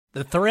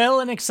The thrill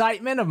and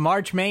excitement of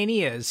March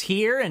Mania is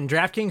here, and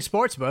DraftKings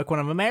Sportsbook, one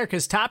of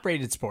America's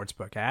top-rated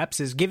sportsbook apps,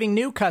 is giving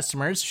new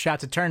customers a shot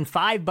to turn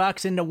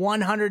 $5 into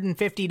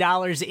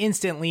 $150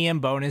 instantly in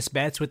bonus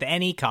bets with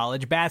any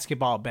college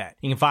basketball bet.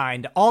 You can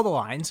find all the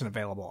lines and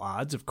available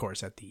odds, of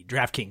course, at the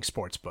DraftKings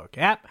Sportsbook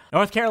app.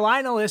 North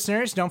Carolina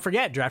listeners, don't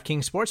forget,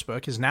 DraftKings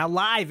Sportsbook is now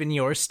live in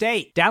your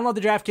state. Download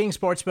the DraftKings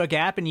Sportsbook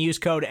app and use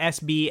code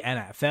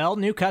SBNFL.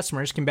 New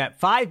customers can bet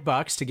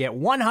 $5 to get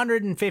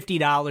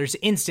 $150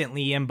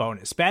 instantly in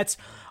bonus bets,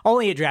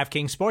 only at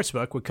DraftKings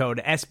Sportsbook with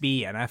code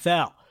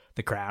SBNFL.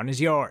 The crown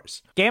is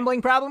yours.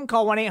 Gambling problem?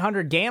 Call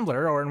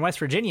 1-800-GAMBLER, or in West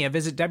Virginia,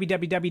 visit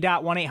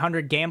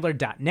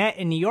www.1800gambler.net.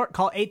 In New York,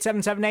 call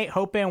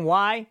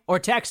 877-8-HOPE-NY or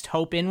text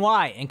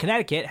HOPE-NY. In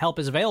Connecticut, help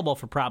is available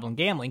for problem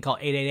gambling. Call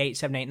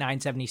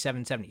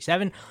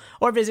 888-789-7777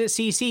 or visit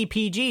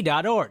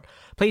ccpg.org.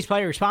 Please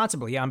play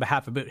responsibly on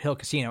behalf of Boot Hill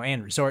Casino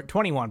and Resort.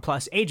 21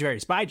 plus, age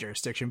varies by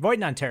jurisdiction. Void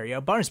in Ontario.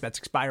 Bonus bets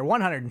expire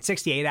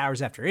 168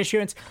 hours after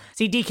issuance.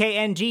 See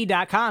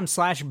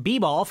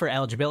dkng.com/bball for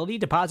eligibility,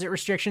 deposit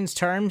restrictions,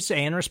 terms,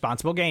 and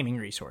responsible gaming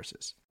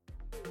resources.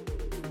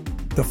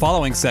 The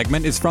following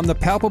segment is from the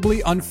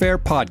Palpably Unfair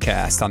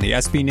podcast on the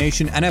SB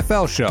Nation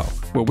NFL Show,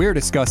 where we're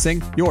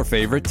discussing your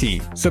favorite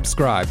team.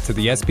 Subscribe to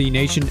the SB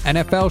Nation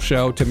NFL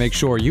Show to make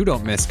sure you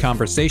don't miss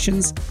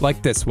conversations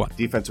like this one.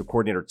 Defensive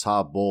coordinator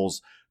Todd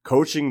Bowles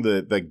coaching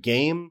the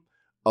game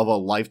of a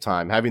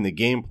lifetime, having the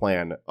game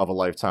plan of a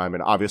lifetime,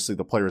 and obviously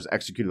the players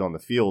executed on the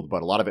field,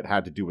 but a lot of it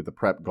had to do with the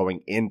prep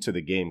going into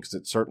the game, because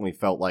it certainly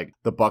felt like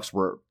the Bucs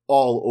were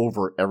all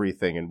over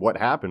everything. And what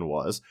happened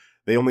was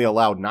they only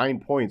allowed 9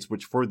 points,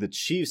 which for the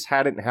Chiefs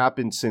hadn't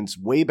happened since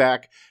way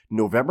back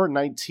November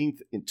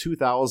 19th in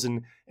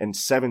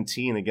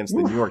 2017 against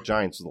the New York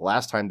Giants. So the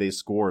last time they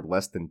scored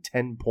less than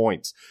 10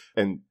 points.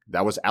 And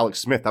that was Alex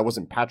Smith. That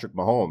wasn't Patrick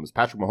Mahomes.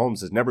 Patrick Mahomes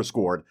has never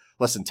scored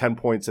less than 10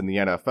 points in the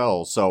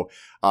NFL. So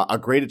a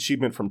great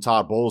achievement from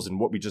Todd Bowles.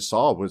 And what we just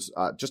saw was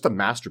just a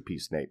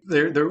masterpiece, Nate.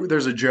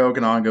 There's a joke,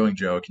 an ongoing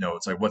joke.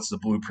 It's like, what's the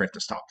blueprint to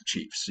stop the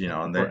Chiefs?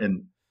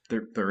 And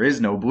there is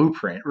no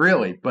blueprint,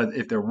 really. But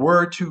if there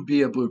were to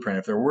be a blueprint,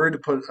 if there were to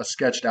put a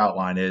sketched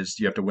outline, is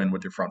you have to win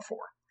with your front four.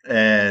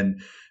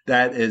 And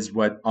that is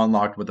what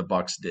unlocked what the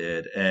Bucs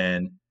did.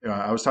 And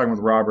I was talking with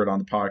Robert on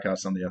the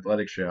podcast on the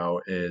Athletic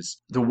Show,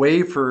 is the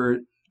way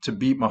to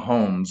beat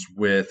Mahomes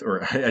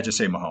or I just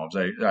say Mahomes.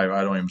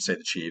 I don't even say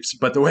the Chiefs.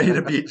 But the way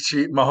to beat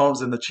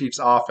Mahomes and the Chiefs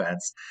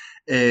offense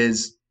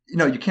is,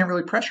 you can't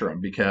really pressure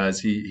him,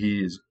 because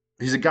he's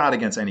a god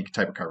against any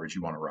type of coverage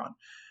you want to run.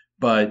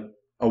 But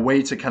a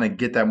way to kind of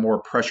get that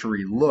more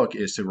pressury look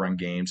is to run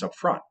games up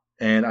front.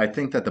 And I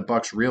think that the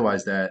Bucs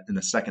realized that in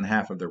the second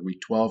half of their Week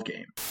 12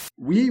 game.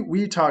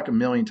 We talk a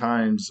million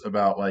times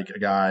about like a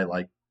guy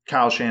like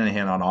Kyle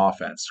Shanahan on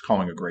offense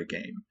calling a great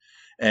game.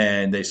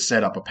 And they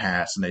set up a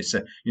pass, and they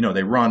said,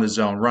 they run a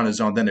zone,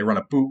 then they run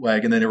a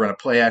bootleg, and then they run a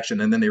play action,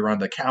 and then they run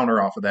the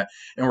counter off of that.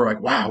 And we're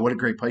like, wow, what a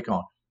great play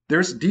call.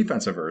 There's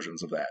defensive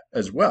versions of that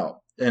as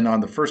well. And on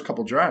the first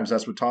couple drives,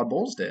 that's what Todd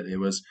Bowles did. It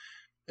was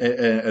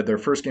their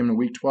first game in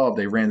Week 12,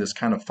 they ran this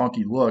kind of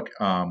funky look.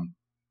 I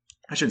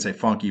shouldn't say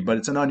funky, but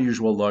it's an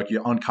unusual look,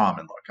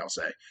 uncommon look, I'll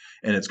say.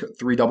 And it's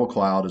 3 double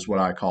cloud is what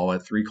I call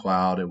it, 3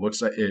 cloud. It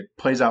looks like it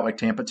plays out like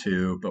Tampa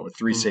 2, but with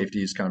 3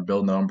 safeties kind of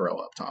building the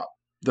umbrella up top.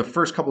 The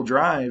first couple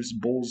drives,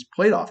 Bulls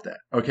played off that.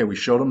 Okay, we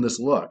showed them this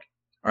look.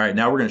 All right,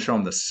 now we're going to show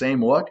them the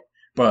same look,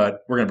 but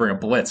we're going to bring a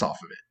blitz off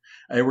of it.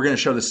 And we're going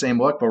to show the same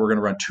look, but we're going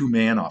to run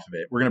 2-man off of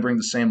it. We're going to bring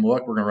the same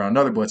look. We're going to run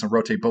another blitz and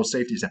rotate both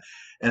safeties.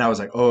 And I was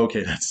like, oh,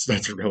 okay,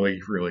 that's really,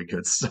 really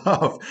good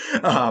stuff.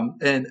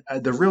 And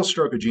the real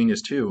stroke of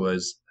genius, too,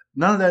 was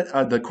none of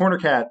that. The corner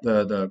cat,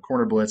 the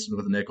corner blitz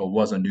with the nickel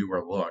was a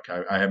newer look.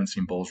 I haven't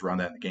seen Bulls run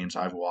that in the games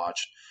I've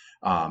watched.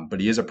 But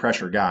he is a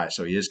pressure guy,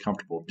 so he is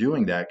comfortable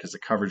doing that because the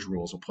coverage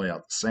rules will play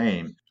out the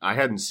same. I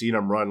hadn't seen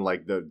him run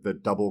like the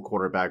double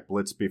quarterback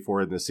blitz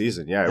before in the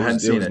season. Yeah, it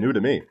was new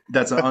to me.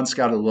 That's an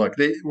unscouted look.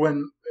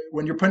 When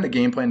you're putting a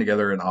game plan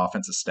together, an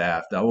offensive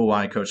staff, the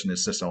O-line coach and the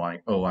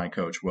assistant O-line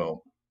coach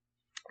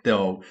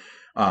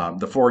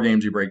the 4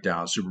 games you break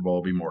down, Super Bowl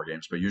will be more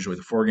games, but usually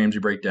the 4 games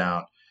you break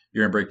down,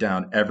 you're going to break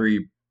down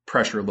every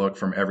pressure look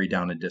from every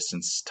down and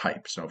distance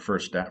type. So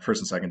first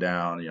and second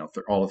down,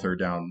 all the third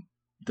down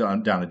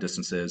and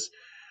distances.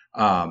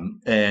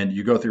 And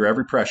you go through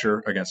every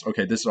pressure against,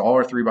 okay, this is all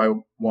our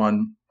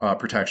 3x1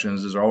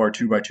 protections. This is all our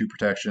 2x2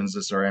 protections.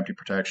 This is our empty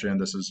protection.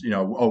 This is,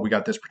 we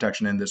got this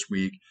protection in this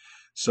week.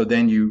 So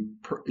then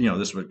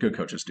this is what good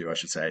coaches do, I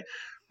should say.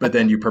 But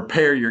then you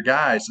prepare your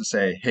guys to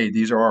say, hey,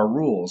 these are our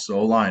rules. The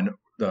O-line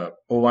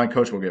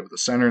coach will get with the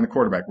center and the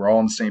quarterback. We're all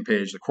on the same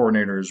page, the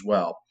coordinator as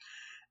well.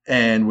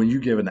 And when you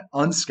give an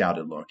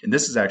unscouted look, and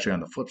this is actually on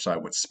the flip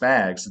side, what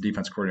Spags, the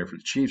defense coordinator for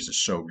the Chiefs,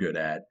 is so good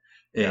at,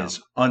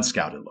 is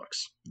unscouted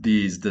looks.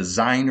 These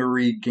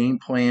designery game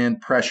plan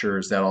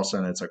pressures that all of a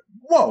sudden it's like,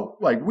 whoa,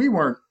 like we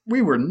were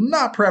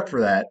not prepped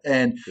for that.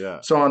 And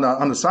so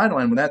on the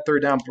sideline, when that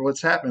third down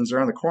blitz happens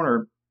around the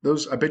corner,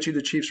 I bet you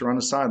the Chiefs are on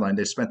the sideline.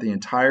 They spent the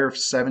entire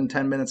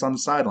 7-10 minutes on the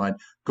sideline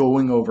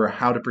going over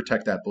how to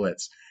protect that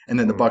blitz. And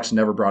then the Bucs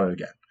never brought it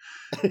again.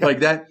 Like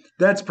that's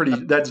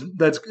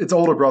it's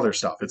older brother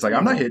stuff. It's like,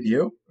 I'm not hitting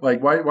you.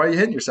 Like, why are you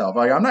hitting yourself?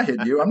 Like, I'm not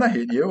hitting you. I'm not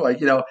hitting you.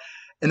 Like,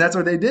 and that's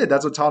what they did.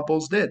 That's what Todd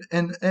Bowles did.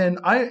 And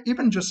I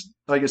even just,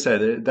 like I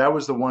said, that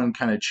was the one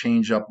kind of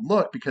change up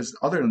look, because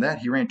other than that,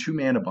 he ran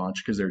 2-man a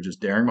bunch because they were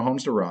just daring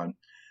Mahomes to run.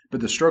 But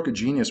the stroke of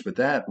genius with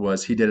that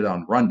was he did it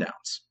on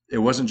rundowns. It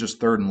wasn't just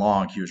 3rd and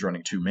long. He was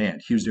running 2-man.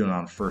 He was doing it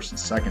on 1st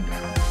and 2nd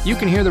down. You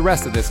can hear the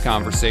rest of this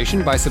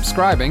conversation by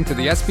subscribing to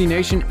the SB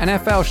Nation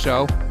NFL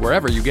show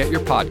wherever you get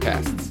your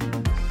podcasts.